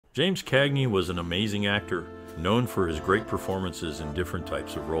James Cagney was an amazing actor, known for his great performances in different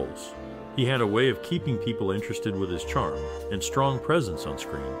types of roles. He had a way of keeping people interested with his charm and strong presence on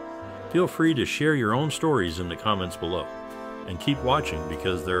screen. Feel free to share your own stories in the comments below. And keep watching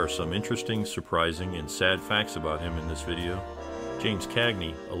because there are some interesting, surprising, and sad facts about him in this video. James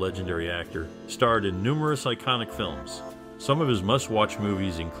Cagney, a legendary actor, starred in numerous iconic films. Some of his must-watch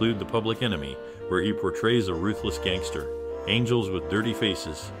movies include The Public Enemy, where he portrays a ruthless gangster, Angels with Dirty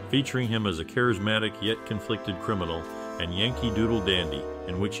Faces, featuring him as a charismatic yet conflicted criminal, and Yankee Doodle Dandy,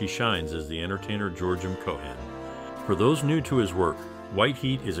 in which he shines as the entertainer George M. Cohan. For those new to his work, White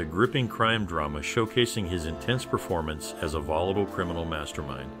Heat is a gripping crime drama showcasing his intense performance as a volatile criminal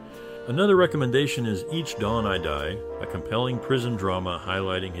mastermind. Another recommendation is Each Dawn I Die, a compelling prison drama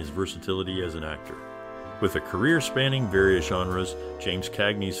highlighting his versatility as an actor. With a career spanning various genres, James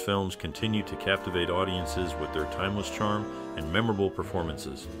Cagney's films continue to captivate audiences with their timeless charm and memorable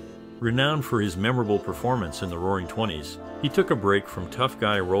performances. Renowned for his memorable performance in the Roaring Twenties, he took a break from tough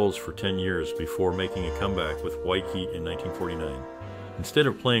guy roles for 10 years before making a comeback with White Heat in 1949. Instead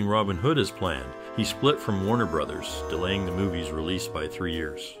of playing Robin Hood as planned, he split from Warner Brothers, delaying the movie's release by 3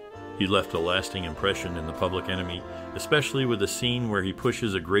 years. He left a lasting impression in The Public Enemy, especially with a scene where he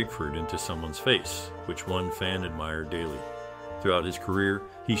pushes a grapefruit into someone's face, which one fan admired daily. Throughout his career,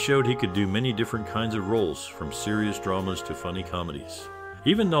 he showed he could do many different kinds of roles, from serious dramas to funny comedies.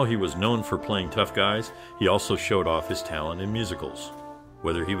 Even though he was known for playing tough guys, he also showed off his talent in musicals.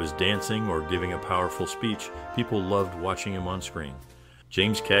 Whether he was dancing or giving a powerful speech, people loved watching him on screen.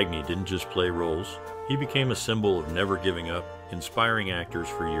 James Cagney didn't just play roles, he became a symbol of never giving up, inspiring actors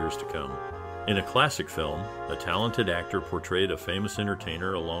for years to come. In a classic film, a talented actor portrayed a famous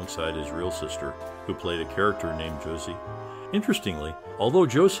entertainer alongside his real sister, who played a character named Josie. Interestingly, although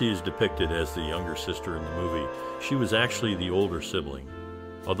Josie is depicted as the younger sister in the movie, she was actually the older sibling.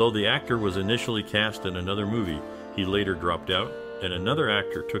 Although the actor was initially cast in another movie, he later dropped out, and another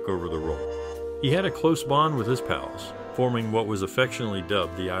actor took over the role. He had a close bond with his pals, forming what was affectionately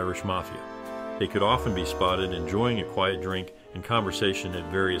dubbed the Irish Mafia. They could often be spotted enjoying a quiet drink and conversation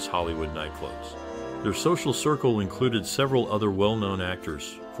at various Hollywood nightclubs. Their social circle included several other well-known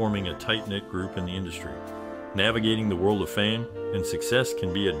actors, forming a tight-knit group in the industry. Navigating the world of fame and success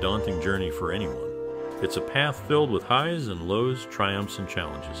can be a daunting journey for anyone. It's a path filled with highs and lows, triumphs and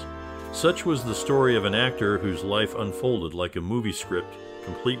challenges. Such was the story of an actor whose life unfolded like a movie script,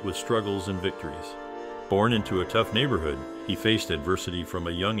 complete with struggles and victories. Born into a tough neighborhood, he faced adversity from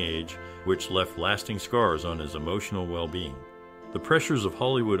a young age, which left lasting scars on his emotional well-being. The pressures of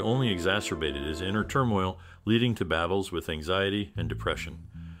Hollywood only exacerbated his inner turmoil, leading to battles with anxiety and depression.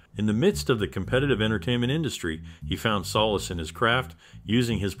 In the midst of the competitive entertainment industry, he found solace in his craft,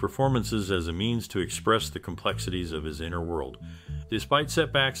 using his performances as a means to express the complexities of his inner world. Despite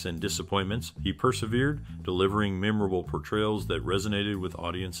setbacks and disappointments, he persevered, delivering memorable portrayals that resonated with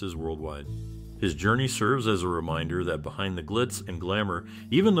audiences worldwide. His journey serves as a reminder that behind the glitz and glamour,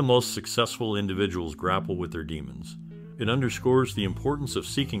 even the most successful individuals grapple with their demons. It underscores the importance of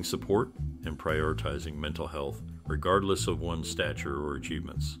seeking support and prioritizing mental health, regardless of one's stature or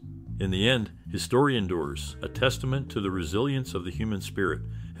achievements. In the end, his story endures, a testament to the resilience of the human spirit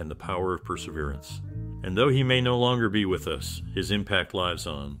and the power of perseverance. And though he may no longer be with us, his impact lives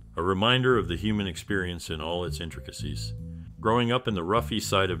on, a reminder of the human experience in all its intricacies. Growing up in the rough east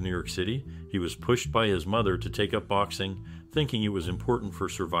side of New York City, he was pushed by his mother to take up boxing, thinking it was important for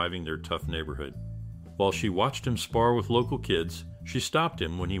surviving their tough neighborhood. While she watched him spar with local kids, she stopped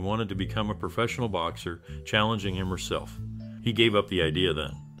him when he wanted to become a professional boxer, challenging him herself. He gave up the idea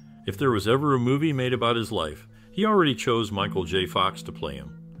then. If there was ever a movie made about his life, he already chose Michael J. Fox to play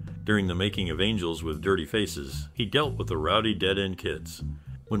him. During the making of Angels with Dirty Faces, he dealt with the rowdy dead-end kids.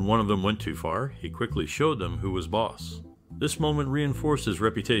 When one of them went too far, he quickly showed them who was boss. This moment reinforced his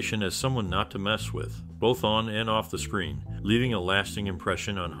reputation as someone not to mess with, both on and off the screen, leaving a lasting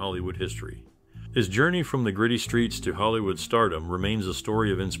impression on Hollywood history. His journey from the gritty streets to Hollywood stardom remains a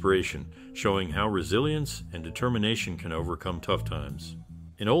story of inspiration, showing how resilience and determination can overcome tough times.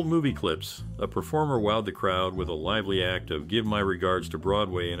 In old movie clips, a performer wowed the crowd with a lively act of "Give My Regards to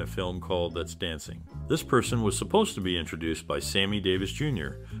Broadway" in a film called That's Dancing. This person was supposed to be introduced by Sammy Davis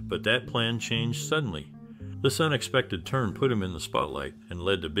Jr., but that plan changed suddenly. This unexpected turn put him in the spotlight and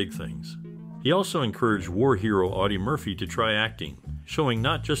led to big things. He also encouraged war hero Audie Murphy to try acting, showing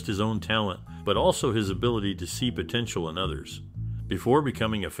not just his own talent, but also his ability to see potential in others. Before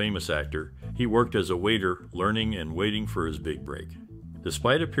becoming a famous actor, he worked as a waiter, learning and waiting for his big break.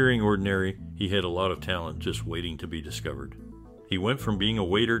 Despite appearing ordinary, he had a lot of talent just waiting to be discovered. He went from being a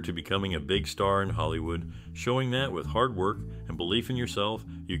waiter to becoming a big star in Hollywood, showing that with hard work and belief in yourself,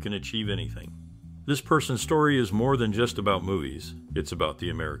 you can achieve anything. This person's story is more than just about movies. It's about the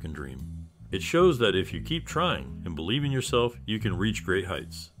American dream. It shows that if you keep trying and believe in yourself, you can reach great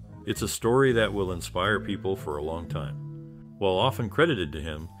heights. It's a story that will inspire people for a long time. While often credited to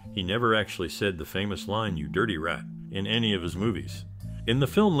him, he never actually said the famous line, "You dirty rat," in any of his movies. In the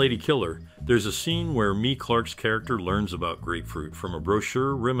film Lady Killer, there's a scene where Mee Clark's character learns about grapefruit from a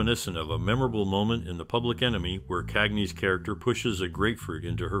brochure reminiscent of a memorable moment in The Public Enemy where Cagney's character pushes a grapefruit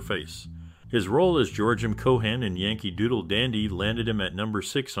into her face. His role as George M. Cohan in Yankee Doodle Dandy landed him at number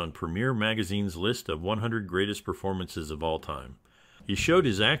 6 on Premiere Magazine's list of 100 greatest performances of all time. He showed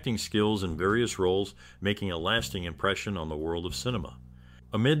his acting skills in various roles, making a lasting impression on the world of cinema.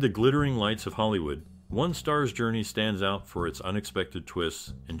 Amid the glittering lights of Hollywood, one star's journey stands out for its unexpected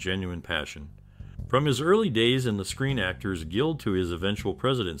twists and genuine passion. From his early days in the Screen Actors Guild to his eventual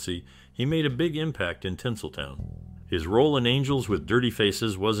presidency, he made a big impact in Tinseltown. His role in Angels with Dirty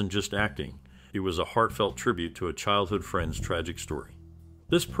Faces wasn't just acting. It was a heartfelt tribute to a childhood friend's tragic story.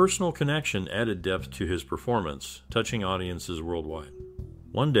 This personal connection added depth to his performance, touching audiences worldwide.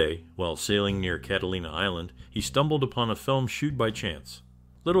 One day, while sailing near Catalina Island, he stumbled upon a film shoot by chance.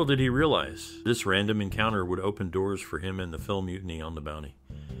 Little did he realize, this random encounter would open doors for him in the film Mutiny on the Bounty.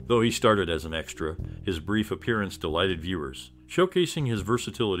 Though he started as an extra, his brief appearance delighted viewers, showcasing his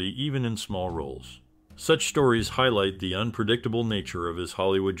versatility even in small roles. Such stories highlight the unpredictable nature of his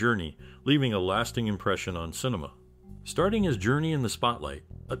Hollywood journey, leaving a lasting impression on cinema. Starting his journey in the spotlight,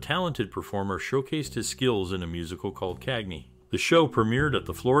 a talented performer showcased his skills in a musical called Cagney. The show premiered at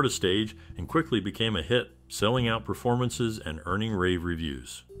the Florida stage and quickly became a hit, selling out performances and earning rave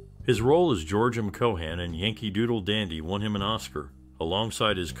reviews. His role as George M. Cohan in Yankee Doodle Dandy won him an Oscar,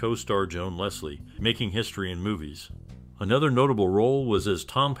 alongside his co-star Joan Leslie, making history in movies. Another notable role was as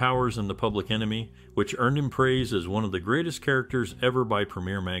Tom Powers in The Public Enemy, which earned him praise as one of the greatest characters ever by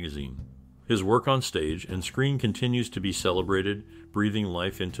Premiere Magazine. His work on stage and screen continues to be celebrated, breathing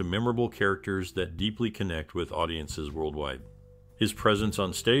life into memorable characters that deeply connect with audiences worldwide. His presence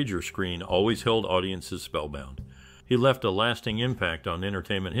on stage or screen always held audiences spellbound. He left a lasting impact on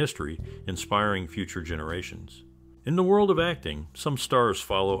entertainment history, inspiring future generations. In the world of acting, some stars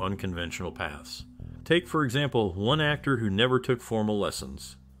follow unconventional paths. Take, for example, one actor who never took formal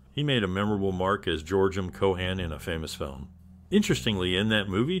lessons. He made a memorable mark as George M. Cohan in a famous film. Interestingly, in that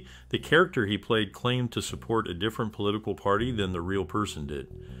movie, the character he played claimed to support a different political party than the real person did.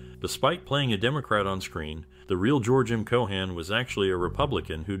 Despite playing a Democrat on screen, the real George M. Cohan was actually a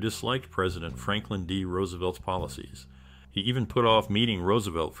Republican who disliked President Franklin D. Roosevelt's policies. He even put off meeting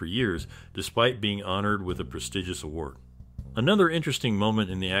Roosevelt for years, despite being honored with a prestigious award. Another interesting moment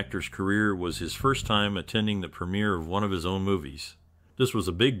in the actor's career was his first time attending the premiere of one of his own movies. This was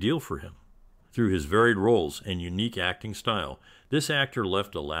a big deal for him. Through his varied roles and unique acting style, this actor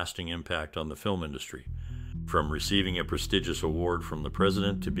left a lasting impact on the film industry. From receiving a prestigious award from the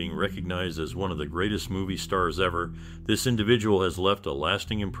president to being recognized as one of the greatest movie stars ever, this individual has left a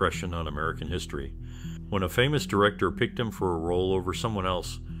lasting impression on American history. When a famous director picked him for a role over someone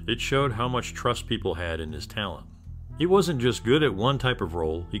else, it showed how much trust people had in his talent. He wasn't just good at one type of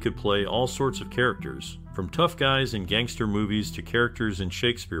role, he could play all sorts of characters, from tough guys in gangster movies to characters in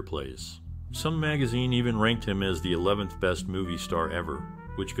Shakespeare plays. Some magazine even ranked him as the 11th best movie star ever,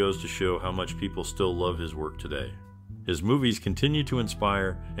 which goes to show how much people still love his work today. His movies continue to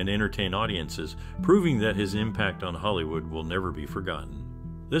inspire and entertain audiences, proving that his impact on Hollywood will never be forgotten.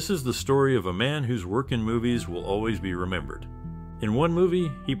 This is the story of a man whose work in movies will always be remembered. In one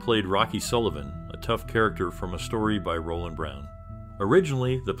movie, he played Rocky Sullivan, a tough character from a story by Roland Brown.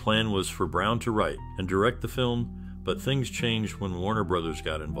 Originally, the plan was for Brown to write and direct the film, but things changed when Warner Brothers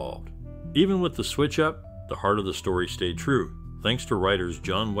got involved. Even with the switch-up, the heart of the story stayed true, thanks to writers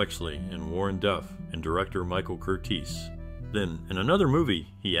John Wexley and Warren Duff and director Michael Curtiz. Then, in another movie,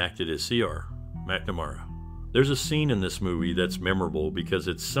 he acted as C.R. McNamara. There's a scene in this movie that's memorable because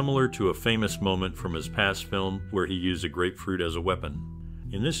it's similar to a famous moment from his past film where he used a grapefruit as a weapon.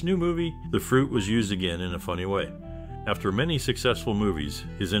 In this new movie, the fruit was used again in a funny way. After many successful movies,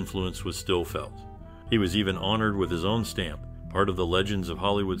 his influence was still felt. He was even honored with his own stamp, part of the Legends of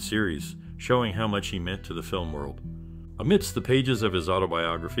Hollywood series, showing how much he meant to the film world. Amidst the pages of his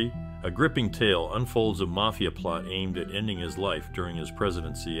autobiography, a gripping tale unfolds a mafia plot aimed at ending his life during his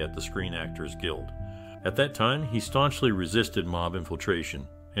presidency at the Screen Actors Guild. At that time, he staunchly resisted mob infiltration,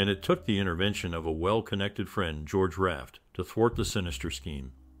 and it took the intervention of a well-connected friend, George Raft, to thwart the sinister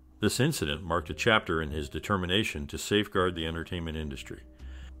scheme. This incident marked a chapter in his determination to safeguard the entertainment industry.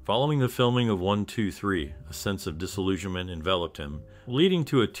 Following the filming of 1, 2, 3, a sense of disillusionment enveloped him, leading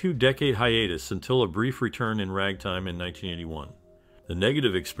to a 2-decade hiatus until a brief return in Ragtime in 1981. The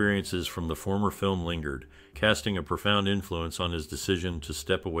negative experiences from the former film lingered, casting a profound influence on his decision to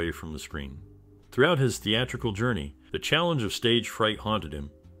step away from the screen. Throughout his theatrical journey, the challenge of stage fright haunted him.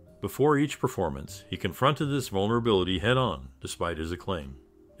 Before each performance, he confronted this vulnerability head-on, despite his acclaim.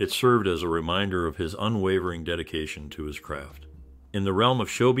 It served as a reminder of his unwavering dedication to his craft. In the realm of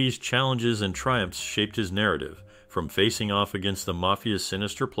showbiz, challenges and triumphs shaped his narrative, from facing off against the mafia's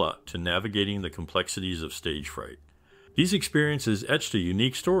sinister plot to navigating the complexities of stage fright. These experiences etched a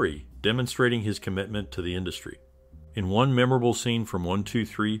unique story, demonstrating his commitment to the industry. In one memorable scene from 1, 2,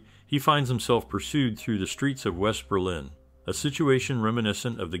 3, he finds himself pursued through the streets of West Berlin, a situation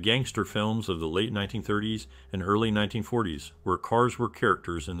reminiscent of the gangster films of the late 1930s and early 1940s, where cars were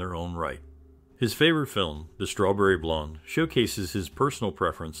characters in their own right. His favorite film, The Strawberry Blonde, showcases his personal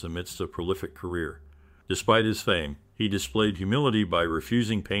preference amidst a prolific career. Despite his fame, he displayed humility by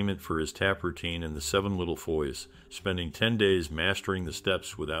refusing payment for his tap routine in The Seven Little Foys, spending 10 days mastering the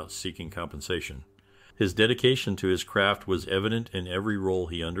steps without seeking compensation. His dedication to his craft was evident in every role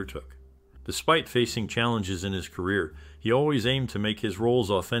he undertook. Despite facing challenges in his career, he always aimed to make his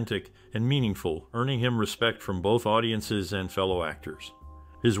roles authentic and meaningful, earning him respect from both audiences and fellow actors.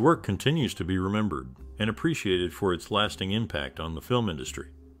 His work continues to be remembered and appreciated for its lasting impact on the film industry.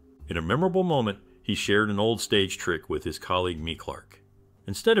 In a memorable moment, he shared an old stage trick with his colleague Mee Clark.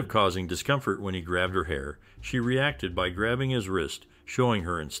 Instead of causing discomfort when he grabbed her hair, she reacted by grabbing his wrist, showing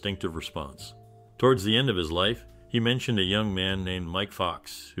her instinctive response. Towards the end of his life, he mentioned a young man named Mike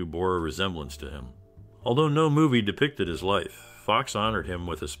Fox who bore a resemblance to him. Although no movie depicted his life, Fox honored him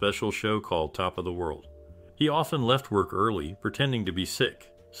with a special show called Top of the World. He often left work early, pretending to be sick,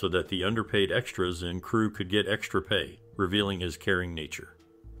 so that the underpaid extras and crew could get extra pay, revealing his caring nature.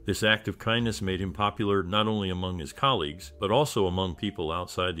 This act of kindness made him popular not only among his colleagues, but also among people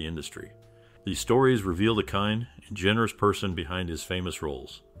outside the industry. These stories reveal the kind and generous person behind his famous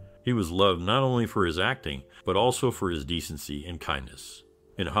roles. He was loved not only for his acting, but also for his decency and kindness.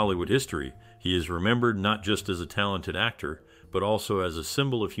 In Hollywood history, he is remembered not just as a talented actor, but also as a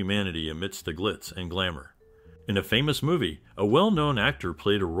symbol of humanity amidst the glitz and glamour. In a famous movie, a well-known actor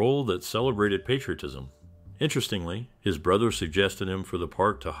played a role that celebrated patriotism. Interestingly, his brother suggested him for the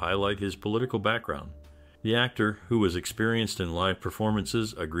part to highlight his political background. The actor, who was experienced in live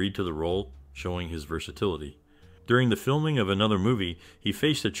performances, agreed to the role, showing his versatility. During the filming of another movie, he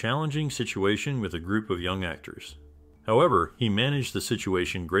faced a challenging situation with a group of young actors. However, he managed the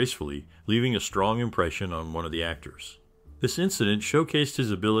situation gracefully, leaving a strong impression on one of the actors. This incident showcased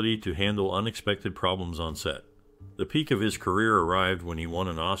his ability to handle unexpected problems on set. The peak of his career arrived when he won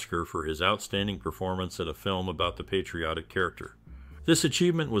an Oscar for his outstanding performance at a film about the patriotic character. This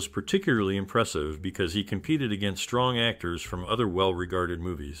achievement was particularly impressive because he competed against strong actors from other well-regarded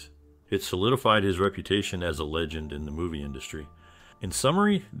movies. It solidified his reputation as a legend in the movie industry. In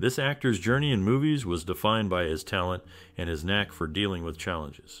summary, this actor's journey in movies was defined by his talent and his knack for dealing with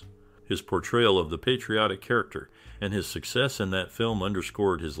challenges. His portrayal of the patriotic character and his success in that film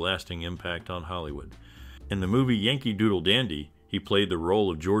underscored his lasting impact on Hollywood. In the movie Yankee Doodle Dandy, he played the role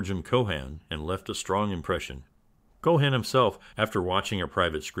of George M. Cohan and left a strong impression. Cohan himself, after watching a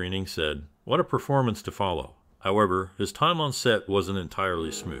private screening, said, "What a performance to follow." However, his time on set wasn't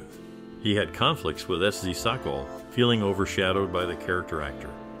entirely smooth. He had conflicts with S.Z. Sakal, feeling overshadowed by the character actor.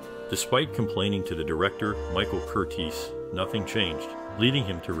 Despite complaining to the director, Michael Curtiz, nothing changed, leading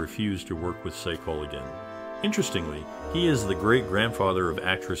him to refuse to work with Sakal again. Interestingly, he is the great-grandfather of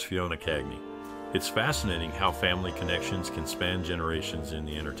actress Fiona Cagney. It's fascinating how family connections can span generations in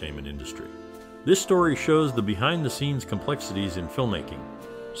the entertainment industry. This story shows the behind-the-scenes complexities in filmmaking.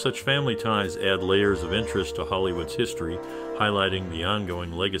 Such family ties add layers of interest to Hollywood's history, highlighting the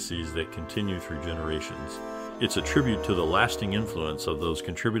ongoing legacies that continue through generations. It's a tribute to the lasting influence of those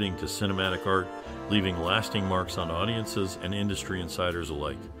contributing to cinematic art, leaving lasting marks on audiences and industry insiders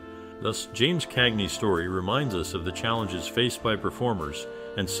alike. Thus, James Cagney's story reminds us of the challenges faced by performers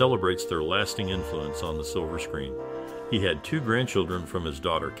and celebrates their lasting influence on the silver screen. He had 2 grandchildren from his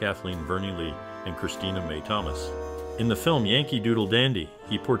daughter, Kathleen Verney Lee and Christina Mae Thomas. In the film Yankee Doodle Dandy,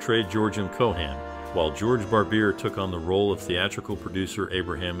 he portrayed George M. Cohan, while George Barbier took on the role of theatrical producer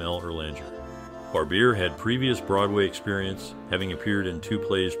Abraham L. Erlanger. Barbier had previous Broadway experience, having appeared in 2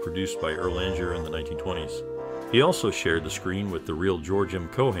 plays produced by Erlanger in the 1920s. He also shared the screen with the real George M.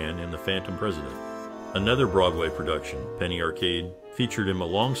 Cohan in The Phantom President. Another Broadway production, Penny Arcade, featured him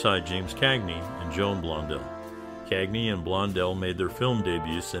alongside James Cagney and Joan Blondell. Cagney and Blondell made their film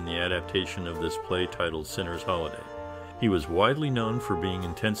debuts in the adaptation of this play titled Sinner's Holiday. He was widely known for being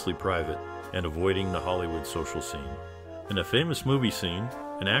intensely private and avoiding the Hollywood social scene. In a famous movie scene,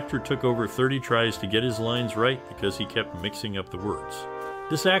 an actor took over 30 tries to get his lines right because he kept mixing up the words.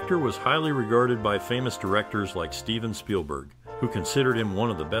 This actor was highly regarded by famous directors like Steven Spielberg, who considered him one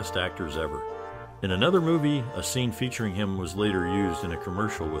of the best actors ever. In another movie, a scene featuring him was later used in a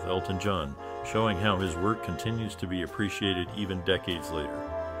commercial with Elton John, showing how his work continues to be appreciated even decades later.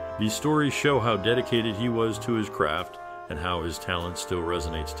 These stories show how dedicated he was to his craft and how his talent still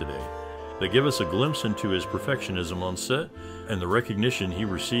resonates today. They give us a glimpse into his perfectionism on set and the recognition he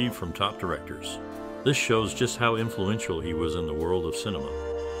received from top directors. This shows just how influential he was in the world of cinema.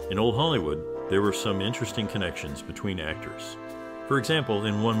 In old Hollywood, there were some interesting connections between actors. For example,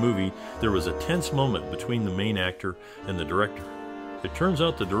 in one movie, there was a tense moment between the main actor and the director. It turns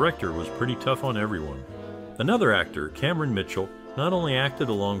out the director was pretty tough on everyone. Another actor, Cameron Mitchell, not only acted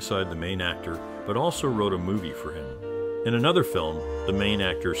alongside the main actor, but also wrote a movie for him. In another film, the main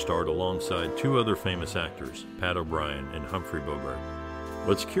actor starred alongside two other famous actors, Pat O'Brien and Humphrey Bogart.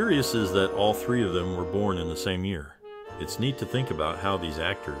 What's curious is that all three of them were born in the same year. It's neat to think about how these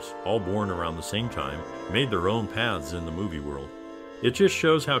actors, all born around the same time, made their own paths in the movie world. It just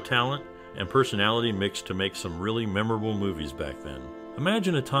shows how talent and personality mixed to make some really memorable movies back then.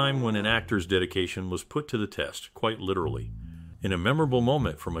 Imagine a time when an actor's dedication was put to the test, quite literally. In a memorable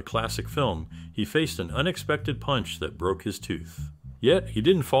moment from a classic film, he faced an unexpected punch that broke his tooth. Yet, he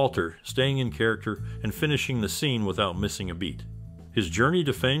didn't falter, staying in character and finishing the scene without missing a beat. His journey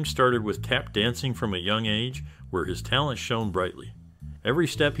to fame started with tap dancing from a young age, where his talent shone brightly. Every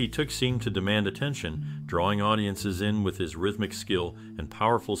step he took seemed to demand attention, drawing audiences in with his rhythmic skill and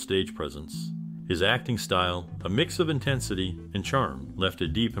powerful stage presence. His acting style, a mix of intensity and charm, left a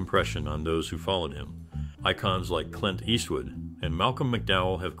deep impression on those who followed him. Icons like Clint Eastwood and Malcolm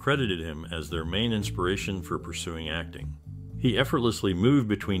McDowell have credited him as their main inspiration for pursuing acting. He effortlessly moved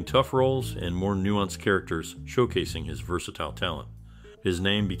between tough roles and more nuanced characters, showcasing his versatile talent. His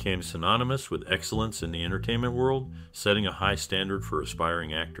name became synonymous with excellence in the entertainment world, setting a high standard for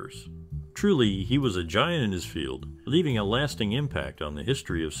aspiring actors. Truly, he was a giant in his field, leaving a lasting impact on the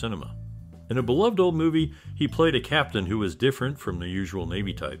history of cinema. In a beloved old movie, he played a captain who was different from the usual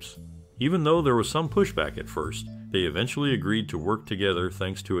Navy types. Even though there was some pushback at first, they eventually agreed to work together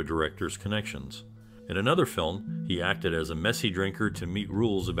thanks to a director's connections. In another film, he acted as a messy drinker to meet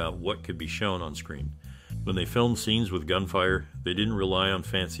rules about what could be shown on screen. When they filmed scenes with gunfire, they didn't rely on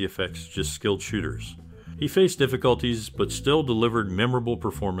fancy effects, just skilled shooters. He faced difficulties, but still delivered memorable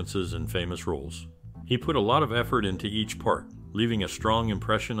performances in famous roles. He put a lot of effort into each part, leaving a strong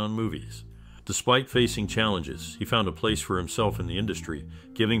impression on movies. Despite facing challenges, he found a place for himself in the industry,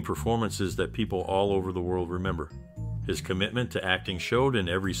 giving performances that people all over the world remember. His commitment to acting showed in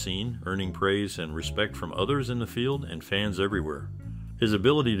every scene, earning praise and respect from others in the field and fans everywhere. His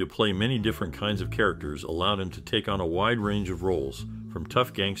ability to play many different kinds of characters allowed him to take on a wide range of roles, from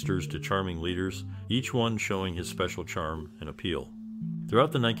tough gangsters to charming leaders, each one showing his special charm and appeal.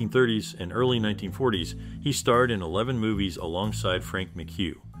 Throughout the 1930s and early 1940s, he starred in 11 movies alongside Frank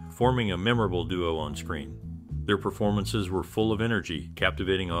McHugh, forming a memorable duo on screen. Their performances were full of energy,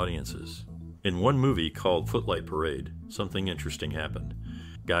 captivating audiences. In one movie called Footlight Parade, something interesting happened.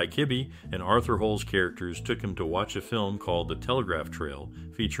 Guy Kibbe and Arthur Hol's characters took him to watch a film called The Telegraph Trail,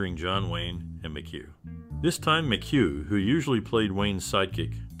 featuring John Wayne and McHugh. This time McHugh, who usually played Wayne's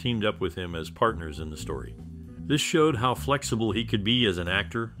sidekick, teamed up with him as partners in the story. This showed how flexible he could be as an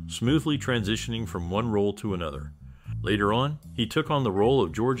actor, smoothly transitioning from one role to another. Later on, he took on the role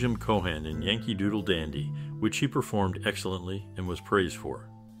of George M. Cohan in Yankee Doodle Dandy, which he performed excellently and was praised for.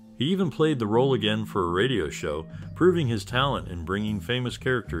 He even played the role again for a radio show, proving his talent in bringing famous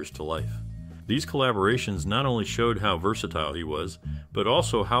characters to life. These collaborations not only showed how versatile he was, but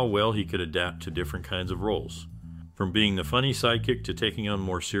also how well he could adapt to different kinds of roles. From being the funny sidekick to taking on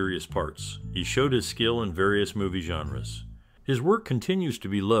more serious parts, he showed his skill in various movie genres. His work continues to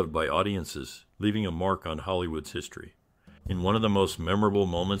be loved by audiences, leaving a mark on Hollywood's history. In one of the most memorable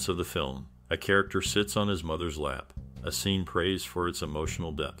moments of the film, a character sits on his mother's lap, a scene praised for its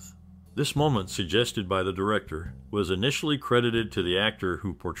emotional depth. This moment, suggested by the director, was initially credited to the actor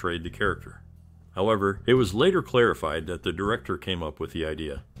who portrayed the character. However, it was later clarified that the director came up with the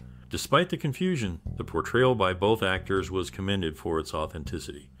idea. Despite the confusion, the portrayal by both actors was commended for its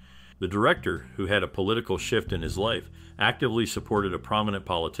authenticity. The director, who had a political shift in his life, actively supported a prominent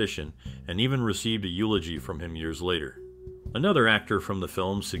politician and even received a eulogy from him years later. Another actor from the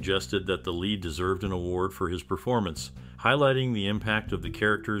film suggested that the lead deserved an award for his performance, highlighting the impact of the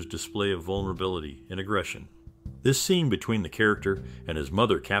character's display of vulnerability and aggression. This scene between the character and his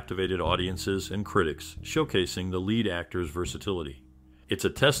mother captivated audiences and critics, showcasing the lead actor's versatility. It's a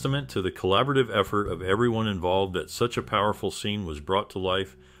testament to the collaborative effort of everyone involved that such a powerful scene was brought to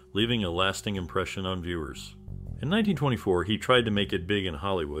life, leaving a lasting impression on viewers. In 1924, he tried to make it big in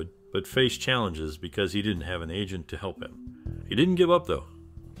Hollywood, but faced challenges because he didn't have an agent to help him. He didn't give up, though.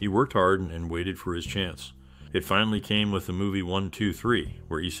 He worked hard and waited for his chance. It finally came with the movie 1, 2, 3,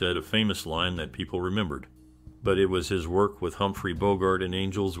 where he said a famous line that people remembered. But it was his work with Humphrey Bogart and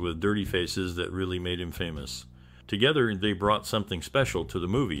Angels with Dirty Faces that really made him famous. Together, they brought something special to the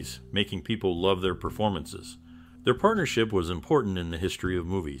movies, making people love their performances. Their partnership was important in the history of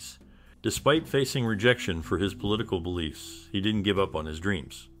movies. Despite facing rejection for his political beliefs, he didn't give up on his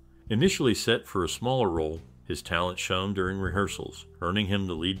dreams. Initially set for a smaller role, his talent shone during rehearsals, earning him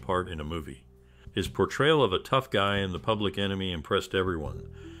the lead part in a movie. His portrayal of a tough guy and the public enemy impressed everyone.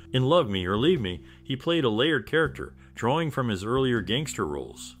 In Love Me or Leave Me, he played a layered character, drawing from his earlier gangster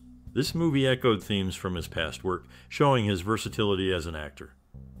roles. This movie echoed themes from his past work, showing his versatility as an actor.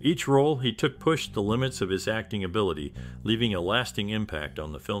 Each role he took pushed the limits of his acting ability, leaving a lasting impact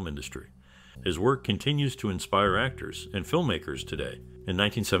on the film industry. His work continues to inspire actors and filmmakers today. In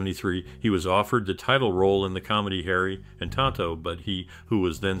 1973, he was offered the title role in the comedy Harry and Tonto, but he, who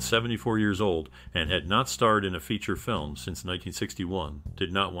was then 74 years old and had not starred in a feature film since 1961,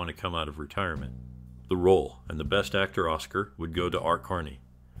 did not want to come out of retirement. The role and the Best Actor Oscar would go to Art Carney.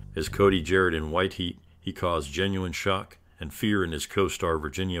 As Cody Jarrett in White Heat, he caused genuine shock and fear in his co-star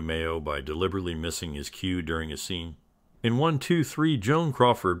Virginia Mayo by deliberately missing his cue during a scene. In 1, 2, 3, Joan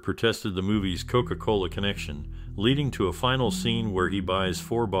Crawford protested the movie's Coca-Cola connection, leading to a final scene where he buys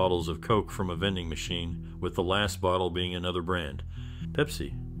 4 bottles of Coke from a vending machine, with the last bottle being another brand,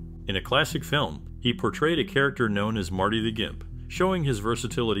 Pepsi. In a classic film, he portrayed a character known as Marty the Gimp, showing his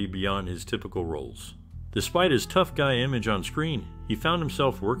versatility beyond his typical roles. Despite his tough guy image on screen, he found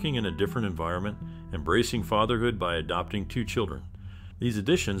himself working in a different environment, embracing fatherhood by adopting 2 children. These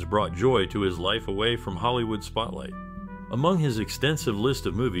additions brought joy to his life away from Hollywood spotlight. Among his extensive list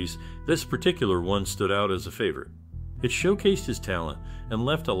of movies, this particular one stood out as a favorite. It showcased his talent and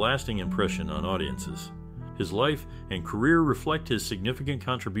left a lasting impression on audiences. His life and career reflect his significant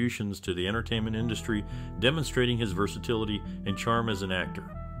contributions to the entertainment industry, demonstrating his versatility and charm as an actor.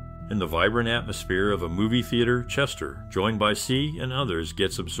 In the vibrant atmosphere of a movie theater, Chester, joined by C and others,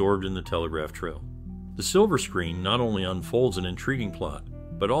 gets absorbed in the telegraph trail. The silver screen not only unfolds an intriguing plot,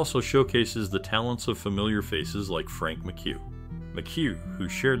 but also showcases the talents of familiar faces like Frank McHugh. McHugh, who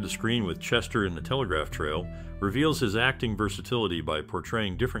shared the screen with Chester in the telegraph trail, reveals his acting versatility by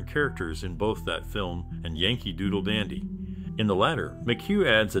portraying different characters in both that film and Yankee Doodle Dandy. In the latter, McHugh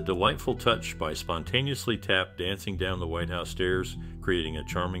adds a delightful touch by spontaneously tap dancing down the White House stairs, creating a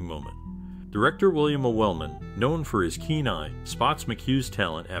charming moment. Director William O. Wellman, known for his keen eye, spots McHugh's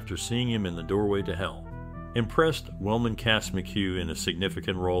talent after seeing him in The Doorway to Hell. Impressed, Wellman cast McHugh in a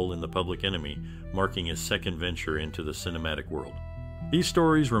significant role in The Public Enemy, marking his second venture into the cinematic world. These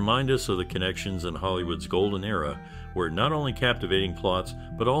stories remind us of the connections in Hollywood's golden era, where not only captivating plots,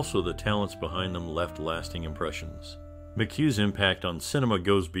 but also the talents behind them left lasting impressions. McHugh's impact on cinema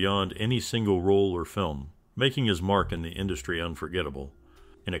goes beyond any single role or film, making his mark in the industry unforgettable.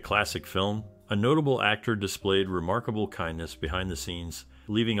 In a classic film, a notable actor displayed remarkable kindness behind the scenes,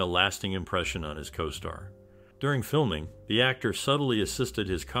 leaving a lasting impression on his co-star. During filming, the actor subtly assisted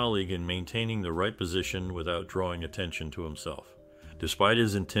his colleague in maintaining the right position without drawing attention to himself. Despite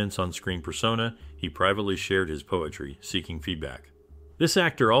his intense on-screen persona, he privately shared his poetry, seeking feedback. This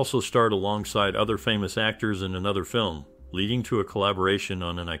actor also starred alongside other famous actors in another film, leading to a collaboration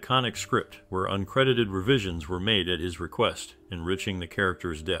on an iconic script where uncredited revisions were made at his request, enriching the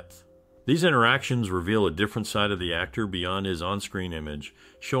character's depth. These interactions reveal a different side of the actor beyond his on-screen image,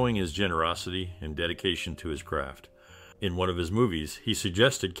 showing his generosity and dedication to his craft. In one of his movies, he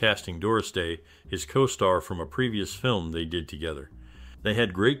suggested casting Doris Day, his co-star from a previous film they did together. They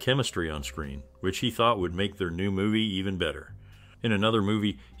had great chemistry on screen, which he thought would make their new movie even better. In another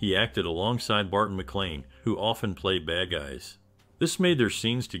movie, he acted alongside Barton McLean, who often played bad guys. This made their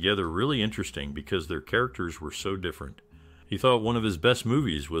scenes together really interesting because their characters were so different. He thought one of his best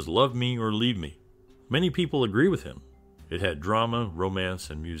movies was Love Me or Leave Me. Many people agree with him. It had drama, romance,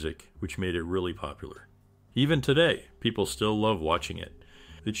 and music, which made it really popular. Even today, people still love watching it.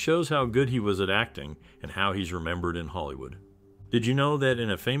 It shows how good he was at acting and how he's remembered in Hollywood. Did you know that in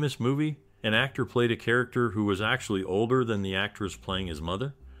a famous movie, an actor played a character who was actually older than the actress playing his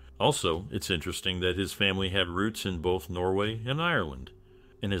mother? Also, it's interesting that his family had roots in both Norway and Ireland.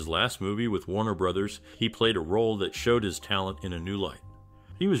 In his last movie with Warner Brothers, he played a role that showed his talent in a new light.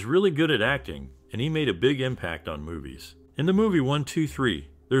 He was really good at acting, and he made a big impact on movies. In the movie 1-2-3,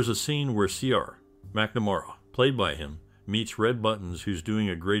 there's a scene where C.R. McNamara, played by him, meets Red Buttons, who's doing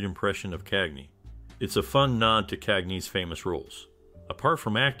a great impression of Cagney. It's a fun nod to Cagney's famous roles. Apart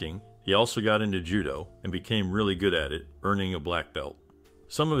from acting, he also got into judo and became really good at it, earning a black belt.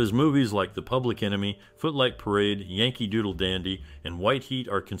 Some of his movies like The Public Enemy, Footlight Parade, Yankee Doodle Dandy, and White Heat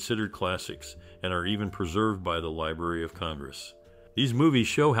are considered classics and are even preserved by the Library of Congress. These movies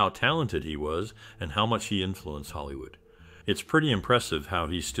show how talented he was and how much he influenced Hollywood. It's pretty impressive how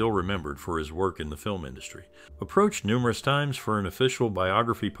he's still remembered for his work in the film industry. Approached numerous times for an official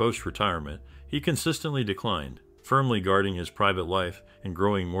biography post-retirement, he consistently declined, firmly guarding his private life and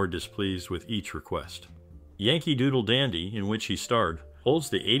growing more displeased with each request. Yankee Doodle Dandy, in which he starred,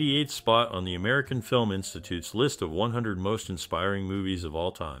 holds the 88th spot on the American Film Institute's list of 100 most inspiring movies of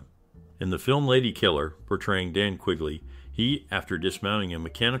all time. In the film Lady Killer, portraying Dan Quigley, he, after dismounting a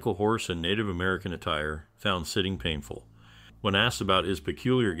mechanical horse in Native American attire, found sitting painful. When asked about his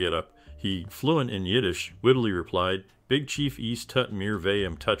peculiar getup, he, fluent in Yiddish, wittily replied, "Big Chief East Tut Mir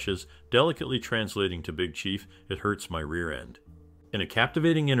Vayam touches," delicately translating to Big Chief, "It hurts my rear end." In a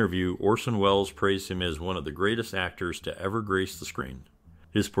captivating interview, Orson Welles praised him as one of the greatest actors to ever grace the screen.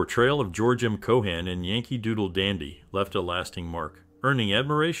 His portrayal of George M. Cohan in Yankee Doodle Dandy left a lasting mark, earning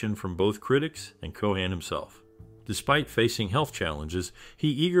admiration from both critics and Cohan himself. Despite facing health challenges, he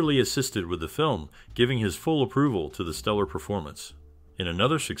eagerly assisted with the film, giving his full approval to the stellar performance. In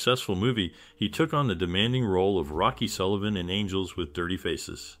another successful movie, he took on the demanding role of Rocky Sullivan in Angels with Dirty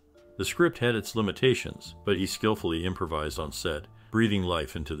Faces. The script had its limitations, but he skillfully improvised on set, breathing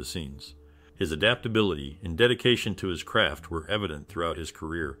life into the scenes. His adaptability and dedication to his craft were evident throughout his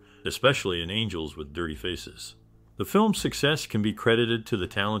career, especially in Angels with Dirty Faces. The film's success can be credited to the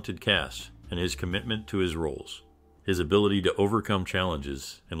talented cast and his commitment to his roles. His ability to overcome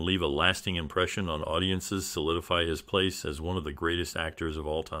challenges and leave a lasting impression on audiences solidify his place as one of the greatest actors of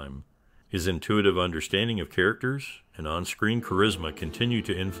all time. His intuitive understanding of characters and on-screen charisma continue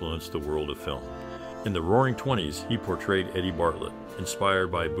to influence the world of film. In the Roaring Twenties, he portrayed Eddie Bartlett,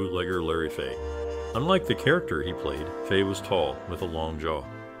 inspired by bootlegger Larry Fay. Unlike the character he played, Fay was tall, with a long jaw.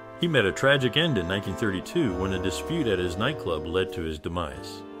 He met a tragic end in 1932 when a dispute at his nightclub led to his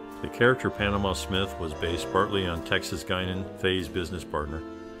demise. The character Panama Smith was based partly on Texas Guinan, Fay's business partner.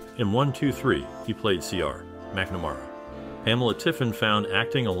 In 1-2-3, he played C.R. McNamara. Pamela Tiffin found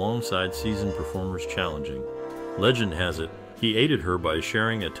acting alongside seasoned performers challenging. Legend has it, he aided her by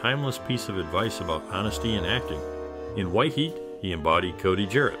sharing a timeless piece of advice about honesty in acting. In White Heat, he embodied Cody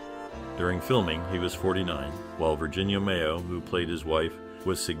Jarrett. During filming, he was 49, while Virginia Mayo, who played his wife,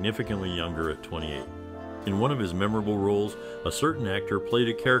 was significantly younger at 28. In one of his memorable roles, a certain actor played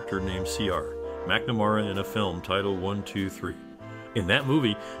a character named C.R. McNamara in a film titled 1-2-3. In that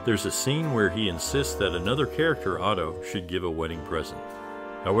movie, there's a scene where he insists that another character, Otto, should give a wedding present.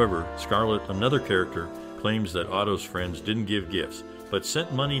 However, Scarlett, another character, claims that Otto's friends didn't give gifts, but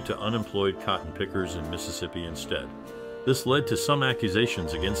sent money to unemployed cotton pickers in Mississippi instead. This led to some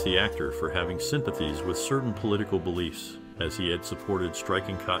accusations against the actor for having sympathies with certain political beliefs, as he had supported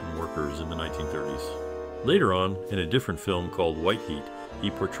striking cotton workers in the 1930s. Later on, in a different film called White Heat,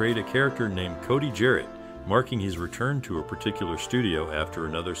 he portrayed a character named Cody Jarrett, marking his return to a particular studio after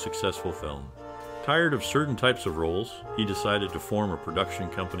another successful film. Tired of certain types of roles, he decided to form a production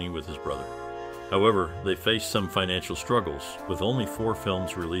company with his brother. However, they faced some financial struggles, with only 4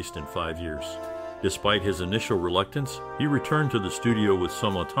 films released in 5 years. Despite his initial reluctance, he returned to the studio with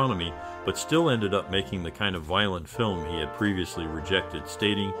some autonomy, but still ended up making the kind of violent film he had previously rejected,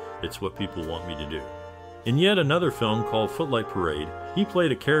 stating, "It's what people want me to do." In yet another film called Footlight Parade, he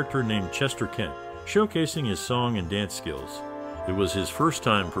played a character named Chester Kent, showcasing his song and dance skills. It was his first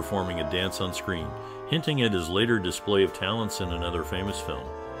time performing a dance on screen, hinting at his later display of talents in another famous film.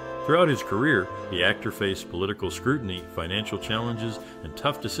 Throughout his career, the actor faced political scrutiny, financial challenges, and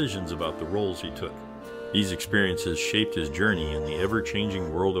tough decisions about the roles he took. These experiences shaped his journey in the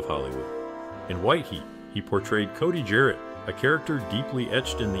ever-changing world of Hollywood. In White Heat, he portrayed Cody Jarrett, a character deeply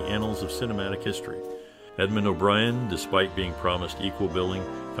etched in the annals of cinematic history. Edmund O'Brien, despite being promised equal billing,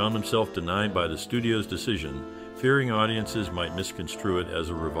 found himself denied by the studio's decision, fearing audiences might misconstrue it as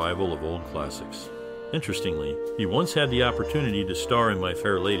a revival of old classics. Interestingly, he once had the opportunity to star in My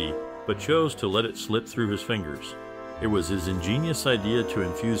Fair Lady, but chose to let it slip through his fingers. It was his ingenious idea to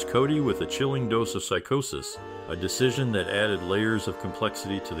infuse Cody with a chilling dose of psychosis, a decision that added layers of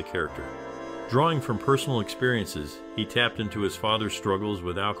complexity to the character. Drawing from personal experiences, he tapped into his father's struggles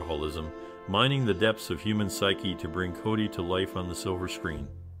with alcoholism, mining the depths of human psyche to bring Cody to life on the silver screen.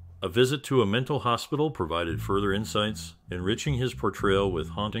 A visit to a mental hospital provided further insights, enriching his portrayal with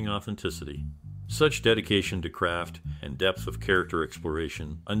haunting authenticity. Such dedication to craft and depth of character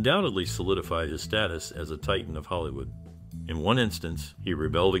exploration undoubtedly solidified his status as a titan of Hollywood. In one instance, he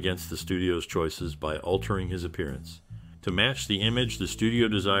rebelled against the studio's choices by altering his appearance. To match the image the studio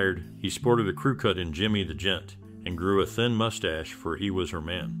desired, he sported a crew cut in Jimmy the Gent and grew a thin mustache, for he was her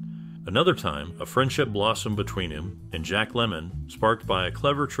man. Another time, a friendship blossomed between him and Jack Lemmon, sparked by a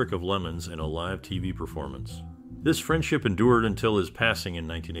clever trick of Lemmon's in a live TV performance. This friendship endured until his passing in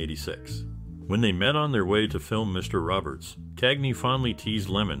 1986. When they met on their way to film Mr. Roberts, Cagney fondly teased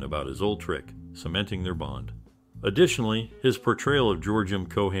Lemmon about his old trick, cementing their bond. Additionally, his portrayal of George M.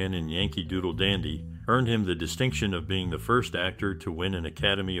 Cohan in Yankee Doodle Dandy earned him the distinction of being the first actor to win an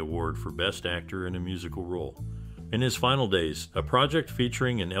Academy Award for Best Actor in a Musical Role. In his final days, a project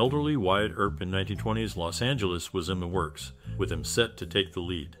featuring an elderly Wyatt Earp in 1920s Los Angeles was in the works, with him set to take the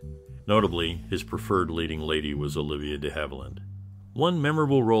lead. Notably, his preferred leading lady was Olivia de Havilland. One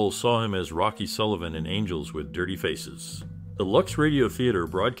memorable role saw him as Rocky Sullivan in Angels with Dirty Faces. The Lux Radio Theater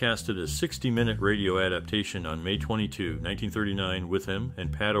broadcasted a 60-minute radio adaptation on May 22, 1939, with him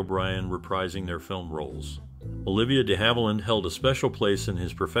and Pat O'Brien reprising their film roles. Olivia de Havilland held a special place in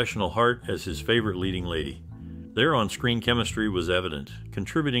his professional heart as his favorite leading lady. Their on-screen chemistry was evident,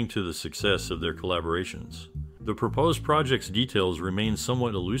 contributing to the success of their collaborations. The proposed project's details remain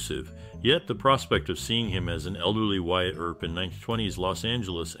somewhat elusive, yet the prospect of seeing him as an elderly Wyatt Earp in 1920s Los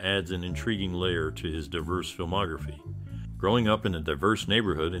Angeles adds an intriguing layer to his diverse filmography. Growing up in a diverse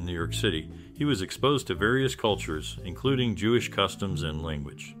neighborhood in New York City, he was exposed to various cultures, including Jewish customs and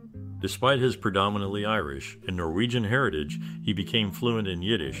language. Despite his predominantly Irish and Norwegian heritage, he became fluent in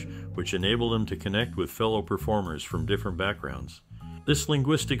Yiddish, which enabled him to connect with fellow performers from different backgrounds. This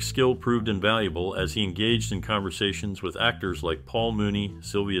linguistic skill proved invaluable as he engaged in conversations with actors like Paul Mooney,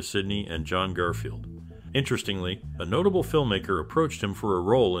 Sylvia Sidney, and John Garfield. Interestingly, a notable filmmaker approached him for a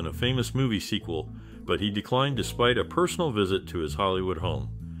role in a famous movie sequel, but he declined despite a personal visit to his Hollywood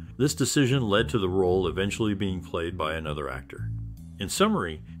home. This decision led to the role eventually being played by another actor. In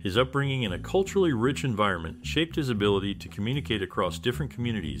summary, his upbringing in a culturally rich environment shaped his ability to communicate across different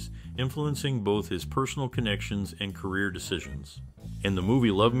communities, influencing both his personal connections and career decisions. In the movie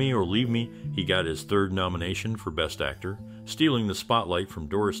Love Me or Leave Me, he got his third nomination for Best Actor, stealing the spotlight from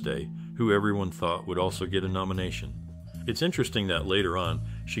Doris Day, who everyone thought would also get a nomination. It's interesting that later on,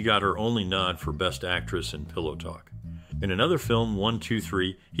 she got her only nod for Best Actress in Pillow Talk. In another film, 1, 2,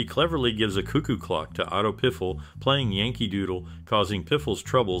 3, he cleverly gives a cuckoo clock to Otto Piffel, playing Yankee Doodle, causing Piffel's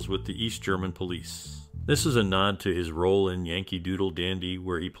troubles with the East German police. This is a nod to his role in Yankee Doodle Dandy,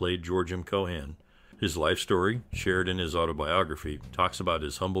 where he played George M. Cohan. His life story, shared in his autobiography, talks about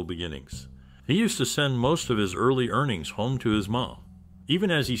his humble beginnings. He used to send most of his early earnings home to his mom. Even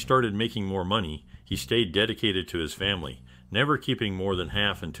as he started making more money, he stayed dedicated to his family, never keeping more than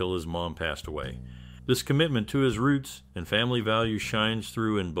half until his mom passed away. This commitment to his roots and family values shines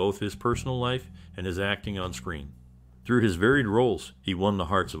through in both his personal life and his acting on screen. Through his varied roles, he won the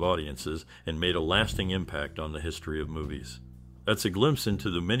hearts of audiences and made a lasting impact on the history of movies. That's a glimpse into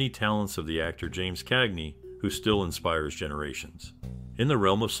the many talents of the actor James Cagney, who still inspires generations. In the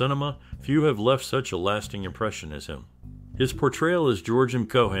realm of cinema, few have left such a lasting impression as him. His portrayal as George M.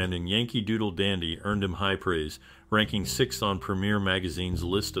 Cohan in Yankee Doodle Dandy earned him high praise, ranking 6th on Premiere Magazine's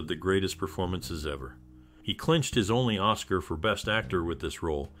list of the greatest performances ever. He clinched his only Oscar for Best Actor with this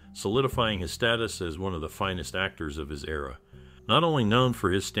role, solidifying his status as one of the finest actors of his era. Not only known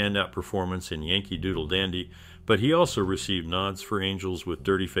for his standout performance in Yankee Doodle Dandy, but he also received nods for Angels with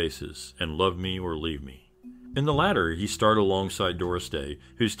Dirty Faces and Love Me or Leave Me. In the latter, he starred alongside Doris Day,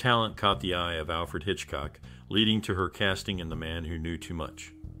 whose talent caught the eye of Alfred Hitchcock, leading to her casting in The Man Who Knew Too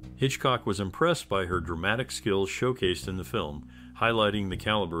Much. Hitchcock was impressed by her dramatic skills showcased in the film, highlighting the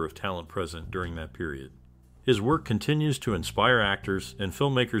caliber of talent present during that period. His work continues to inspire actors and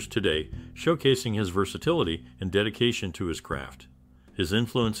filmmakers today, showcasing his versatility and dedication to his craft. His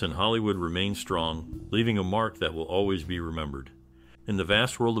influence in Hollywood remains strong, leaving a mark that will always be remembered. In the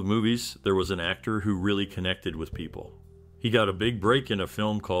vast world of movies, there was an actor who really connected with people. He got a big break in a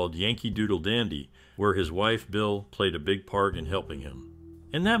film called Yankee Doodle Dandy, where his wife, Bill, played a big part in helping him.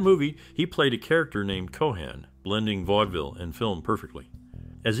 In that movie, he played a character named Cohan, blending vaudeville and film perfectly.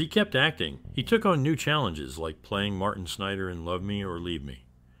 As he kept acting, he took on new challenges like playing Martin Snyder in Love Me or Leave Me.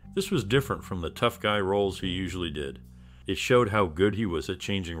 This was different from the tough guy roles he usually did. It showed how good he was at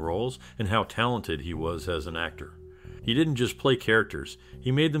changing roles and how talented he was as an actor. He didn't just play characters,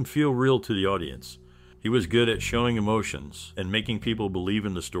 he made them feel real to the audience. He was good at showing emotions and making people believe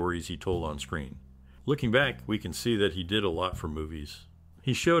in the stories he told on screen. Looking back, we can see that he did a lot for movies.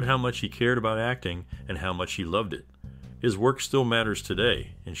 He showed how much he cared about acting and how much he loved it. His work still matters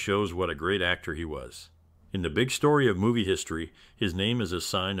today and shows what a great actor he was. In the big story of movie history, his name is a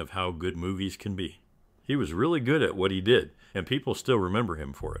sign of how good movies can be. He was really good at what he did, and people still remember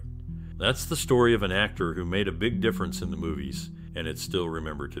him for it. That's the story of an actor who made a big difference in the movies, and it's still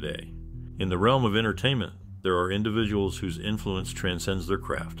remembered today. In the realm of entertainment, there are individuals whose influence transcends their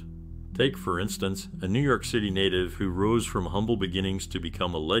craft. Take, for instance, a New York City native who rose from humble beginnings to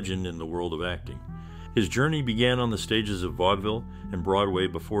become a legend in the world of acting. His journey began on the stages of vaudeville and Broadway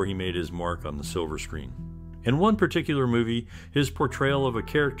before he made his mark on the silver screen. In one particular movie, his portrayal of a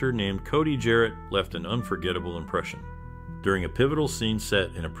character named Cody Jarrett left an unforgettable impression. During a pivotal scene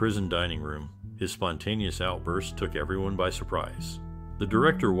set in a prison dining room, his spontaneous outburst took everyone by surprise. The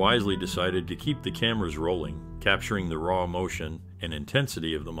director wisely decided to keep the cameras rolling, capturing the raw emotion and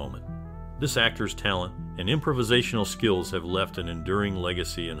intensity of the moment. This actor's talent and improvisational skills have left an enduring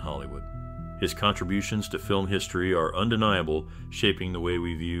legacy in Hollywood. His contributions to film history are undeniable, shaping the way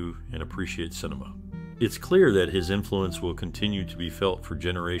we view and appreciate cinema. It's clear that his influence will continue to be felt for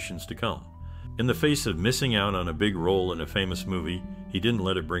generations to come. In the face of missing out on a big role in a famous movie, he didn't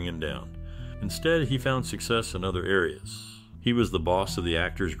let it bring him down. Instead, he found success in other areas. He was the boss of the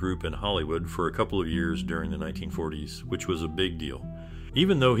actors group in Hollywood for a couple of years during the 1940s, which was a big deal.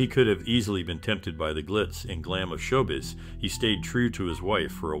 Even though he could have easily been tempted by the glitz and glam of showbiz, he stayed true to his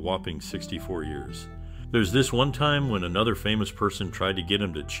wife for a whopping 64 years. There's this one time when another famous person tried to get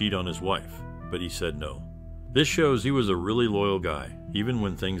him to cheat on his wife, but he said no. This shows he was a really loyal guy, even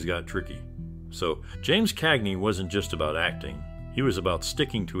when things got tricky. So, James Cagney wasn't just about acting, he was about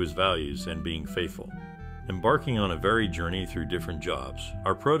sticking to his values and being faithful. Embarking on a varied journey through different jobs,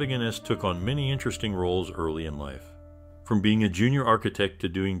 our protagonist took on many interesting roles early in life. From being a junior architect to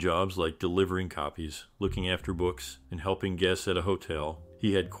doing jobs like delivering copies, looking after books, and helping guests at a hotel,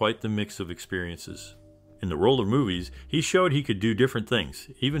 he had quite the mix of experiences. In the world of movies, he showed he could do different things,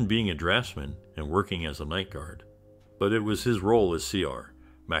 even being a draftsman and working as a night guard. But it was his role as C.R.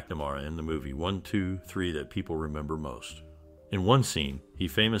 McNamara in the movie 1, 2, 3 that people remember most. In one scene, he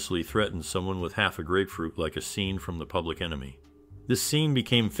famously threatened someone with half a grapefruit like a scene from The Public Enemy. This scene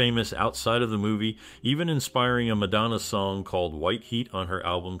became famous outside of the movie, even inspiring a Madonna song called White Heat on her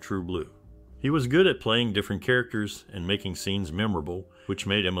album True Blue. He was good at playing different characters and making scenes memorable, which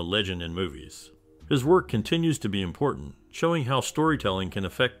made him a legend in movies. His work continues to be important, showing how storytelling can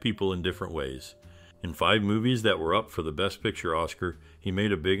affect people in different ways. In 5 movies that were up for the Best Picture Oscar, he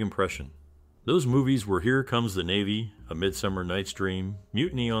made a big impression. Those movies were Here Comes the Navy, A Midsummer Night's Dream,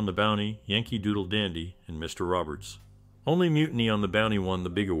 Mutiny on the Bounty, Yankee Doodle Dandy, and Mr. Roberts. Only Mutiny on the Bounty won the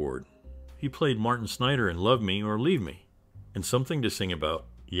big award. He played Martin Snyder in Love Me or Leave Me. And something to sing about,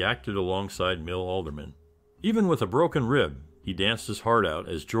 he acted alongside Mill Alderman. Even with a broken rib, he danced his heart out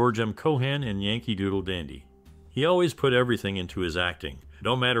as George M. Cohan in Yankee Doodle Dandy. He always put everything into his acting,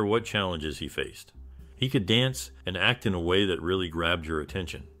 no matter what challenges he faced. He could dance and act in a way that really grabbed your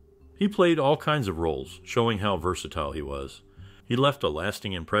attention. He played all kinds of roles, showing how versatile he was. He left a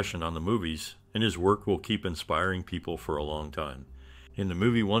lasting impression on the movies, and his work will keep inspiring people for a long time. In the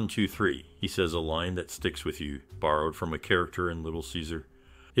movie 1, 2, 3, he says a line that sticks with you, borrowed from a character in Little Caesar.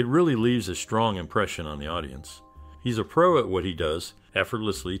 It really leaves a strong impression on the audience. He's a pro at what he does,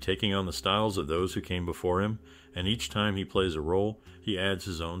 effortlessly taking on the styles of those who came before him, and each time he plays a role, he adds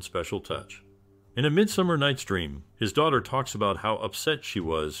his own special touch. In A Midsummer Night's Dream, his daughter talks about how upset she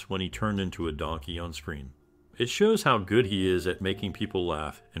was when he turned into a donkey on screen. It shows how good he is at making people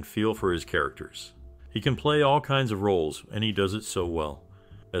laugh and feel for his characters. He can play all kinds of roles, and he does it so well.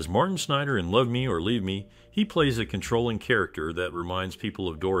 As Martin Snyder in Love Me or Leave Me, he plays a controlling character that reminds people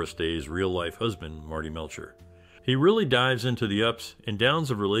of Doris Day's real-life husband, Marty Melcher. He really dives into the ups and downs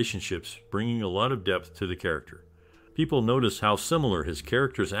of relationships, bringing a lot of depth to the character. People notice how similar his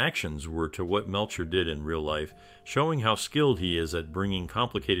character's actions were to what Melcher did in real life, showing how skilled he is at bringing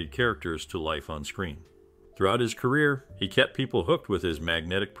complicated characters to life on screen. Throughout his career, he kept people hooked with his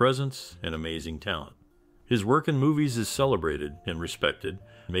magnetic presence and amazing talent. His work in movies is celebrated and respected,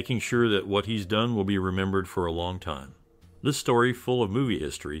 making sure that what he's done will be remembered for a long time. This story, full of movie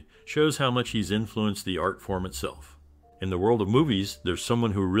history, shows how much he's influenced the art form itself. In the world of movies, there's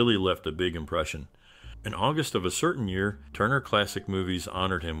someone who really left a big impression. In August of a certain year, Turner Classic Movies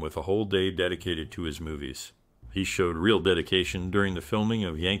honored him with a whole day dedicated to his movies. He showed real dedication during the filming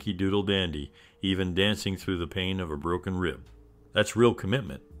of Yankee Doodle Dandy, even dancing through the pain of a broken rib. That's real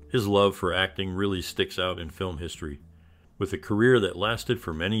commitment. His love for acting really sticks out in film history. With a career that lasted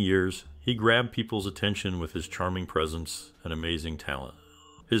for many years, he grabbed people's attention with his charming presence and amazing talent.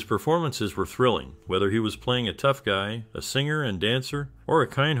 His performances were thrilling, whether he was playing a tough guy, a singer and dancer, or a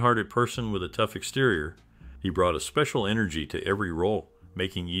kind-hearted person with a tough exterior. He brought a special energy to every role,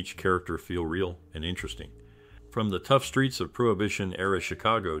 making each character feel real and interesting. From the tough streets of Prohibition-era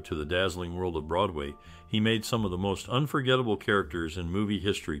Chicago to the dazzling world of Broadway, he made some of the most unforgettable characters in movie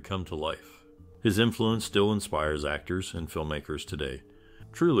history come to life. His influence still inspires actors and filmmakers today.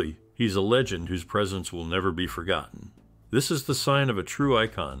 Truly, he's a legend whose presence will never be forgotten. This is the sign of a true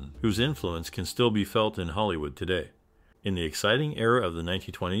icon whose influence can still be felt in Hollywood today. In the exciting era of the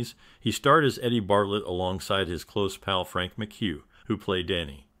 1920s, he starred as Eddie Bartlett alongside his close pal Frank McHugh, who played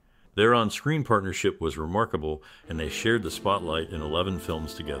Danny. Their on-screen partnership was remarkable, and they shared the spotlight in 11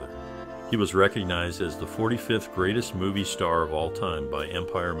 films together. He was recognized as the 45th greatest movie star of all time by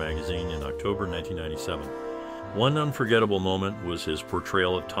Empire magazine in October 1997. One unforgettable moment was his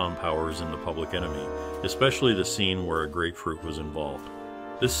portrayal of Tom Powers in The Public Enemy, especially the scene where a grapefruit was involved.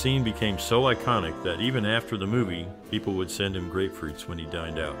 This scene became so iconic that even after the movie, people would send him grapefruits when he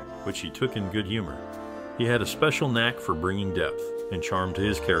dined out, which he took in good humor. He had a special knack for bringing depth and charm to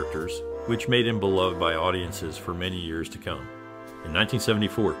his characters, which made him beloved by audiences for many years to come. In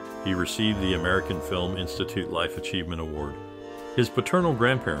 1974, he received the American Film Institute Life Achievement Award. His paternal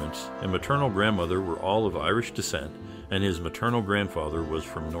grandparents and maternal grandmother were all of Irish descent, and his maternal grandfather was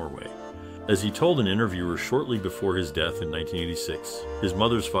from Norway. As he told an interviewer shortly before his death in 1986, his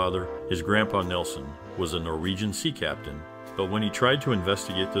mother's father, his grandpa Nelson, was a Norwegian sea captain, but when he tried to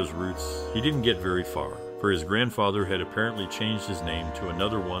investigate those roots, he didn't get very far, for his grandfather had apparently changed his name to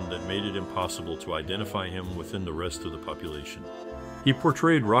another one that made it impossible to identify him within the rest of the population. He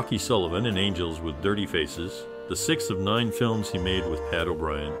portrayed Rocky Sullivan in Angels with Dirty Faces, the 6th of 9 films he made with Pat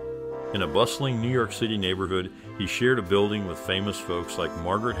O'Brien. In a bustling New York City neighborhood, he shared a building with famous folks like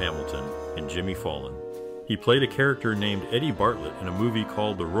Margaret Hamilton and Jimmy Fallon. He played a character named Eddie Bartlett in a movie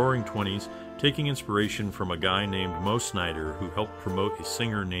called The Roaring Twenties, taking inspiration from a guy named Mo Snyder who helped promote a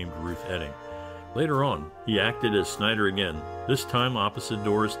singer named Ruth Etting. Later on, he acted as Snyder again, this time opposite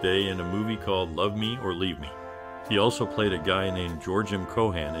Doris Day in a movie called Love Me or Leave Me. He also played a guy named George M.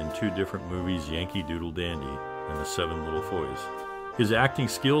 Cohan in 2 different movies, Yankee Doodle Dandy and The 7 Little Foys. His acting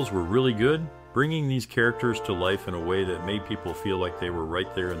skills were really good, bringing these characters to life in a way that made people feel like they were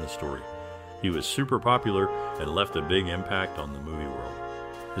right there in the story. He was super popular and left a big impact on the movie world.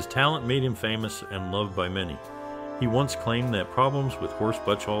 His talent made him famous and loved by many. He once claimed that problems with horse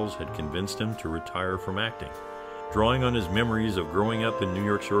butchballs had convinced him to retire from acting. Drawing on his memories of growing up in New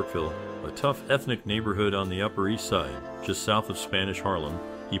York's Yorkville, a tough ethnic neighborhood on the Upper East Side, just south of Spanish Harlem,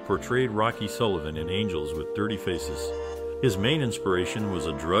 he portrayed Rocky Sullivan in Angels with Dirty Faces. His main inspiration was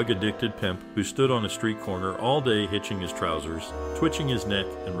a drug-addicted pimp who stood on a street corner all day hitching his trousers, twitching his neck,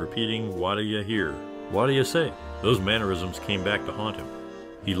 and repeating, "What do you hear? What do you say?" Those mannerisms came back to haunt him.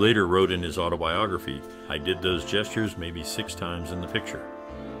 He later wrote in his autobiography, "I did those gestures maybe 6 times in the picture."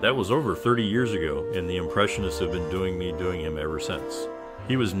 That was over 30 years ago, and the Impressionists have been doing him ever since.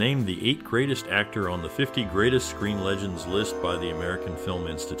 He was named the 8th greatest actor on the 50 greatest screen legends list by the American Film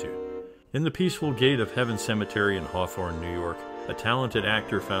Institute. In the peaceful gate of Heaven Cemetery in Hawthorne, New York, a talented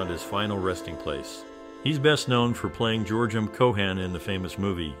actor found his final resting place. He's best known for playing George M. Cohan in the famous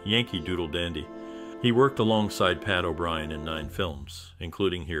movie Yankee Doodle Dandy. He worked alongside Pat O'Brien in 9 films,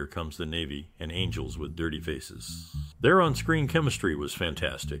 including Here Comes the Navy and Angels with Dirty Faces. Their on-screen chemistry was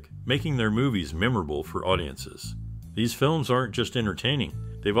fantastic, making their movies memorable for audiences. These films aren't just entertaining,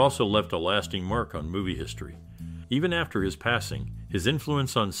 they've also left a lasting mark on movie history. Even after his passing, his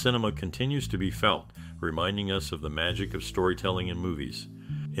influence on cinema continues to be felt, reminding us of the magic of storytelling in movies.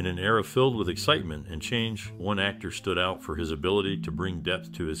 In an era filled with excitement and change, one actor stood out for his ability to bring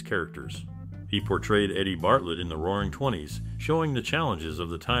depth to his characters. He portrayed Eddie Bartlett in The Roaring Twenties, showing the challenges of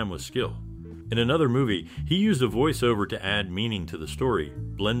the time with skill. In another movie, he used a voiceover to add meaning to the story,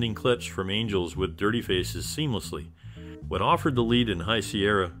 blending clips from Angels with Dirty Faces seamlessly. When offered the lead in High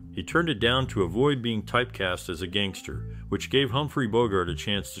Sierra, he turned it down to avoid being typecast as a gangster, which gave Humphrey Bogart a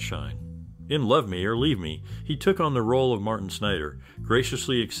chance to shine. In Love Me or Leave Me, he took on the role of Martin Snyder,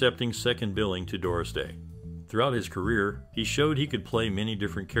 graciously accepting second billing to Doris Day. Throughout his career, he showed he could play many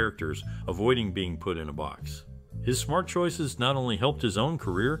different characters, avoiding being put in a box. His smart choices not only helped his own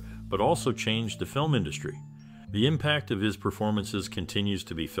career, but also changed the film industry. The impact of his performances continues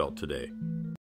to be felt today.